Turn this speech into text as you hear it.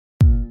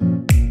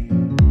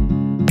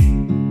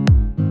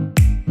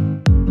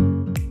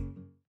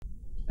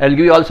I will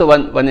give you also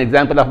one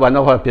example of one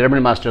of our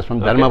pyramid masters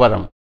from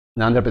Dharmavaram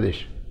in Andhra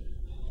Pradesh.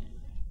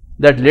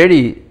 That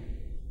lady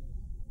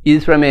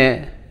is from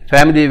a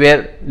family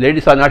where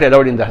ladies are not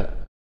allowed in the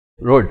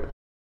road.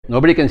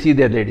 Nobody can see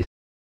their ladies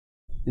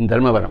in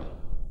Dharmavaram.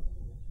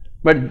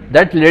 But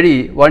that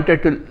lady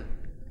wanted to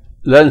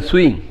learn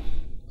sewing,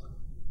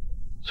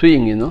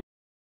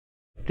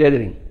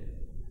 tailoring.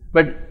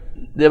 But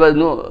there was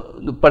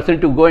no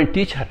person to go and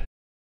teach her.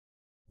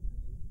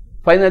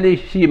 Finally,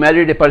 she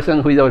married a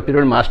person who is our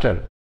pyramid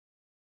master,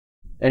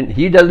 and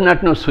he does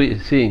not know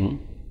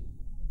sewing.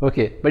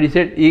 Okay, but he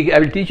said, I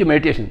will teach you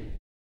meditation.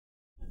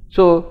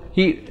 So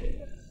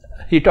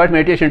he taught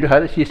meditation to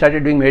her. She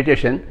started doing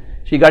meditation.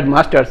 She got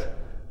masters,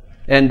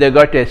 and they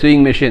got a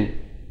sewing machine,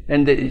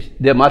 and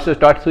their masters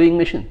taught sewing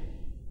machine,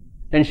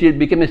 and she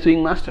became a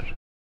sewing master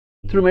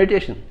through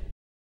meditation.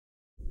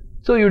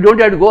 So you don't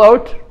have to go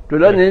out to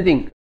learn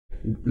anything.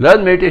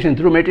 Learn meditation.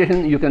 Through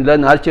meditation you can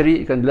learn archery,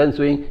 you can learn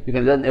sewing, you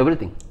can learn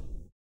everything.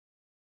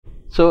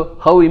 So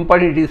how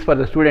important it is for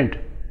the student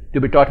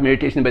to be taught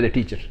meditation by the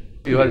teacher.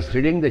 You are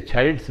filling the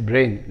child's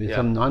brain with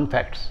some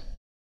non-facts.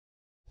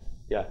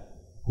 Yeah.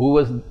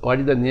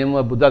 What is the name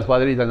of Buddha's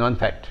father is a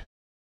non-fact.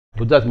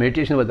 Buddha's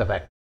meditation was the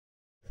fact.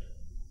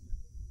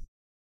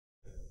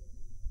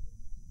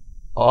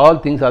 All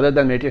things other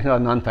than meditation are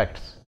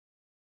non-facts.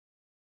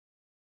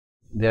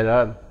 They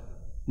are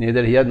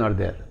neither here nor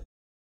there.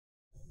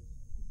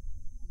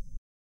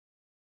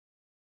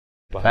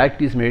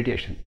 Fact is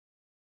meditation.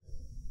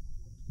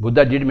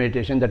 Buddha did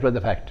meditation, that was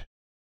the fact.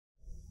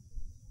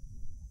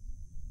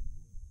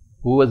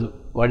 What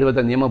was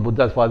the name of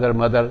Buddha's father,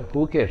 mother,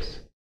 who cares?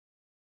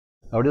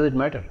 How does it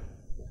matter?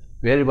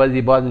 Where was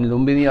he born, in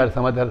Lumbini or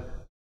some other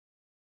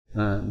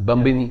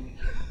Bambini?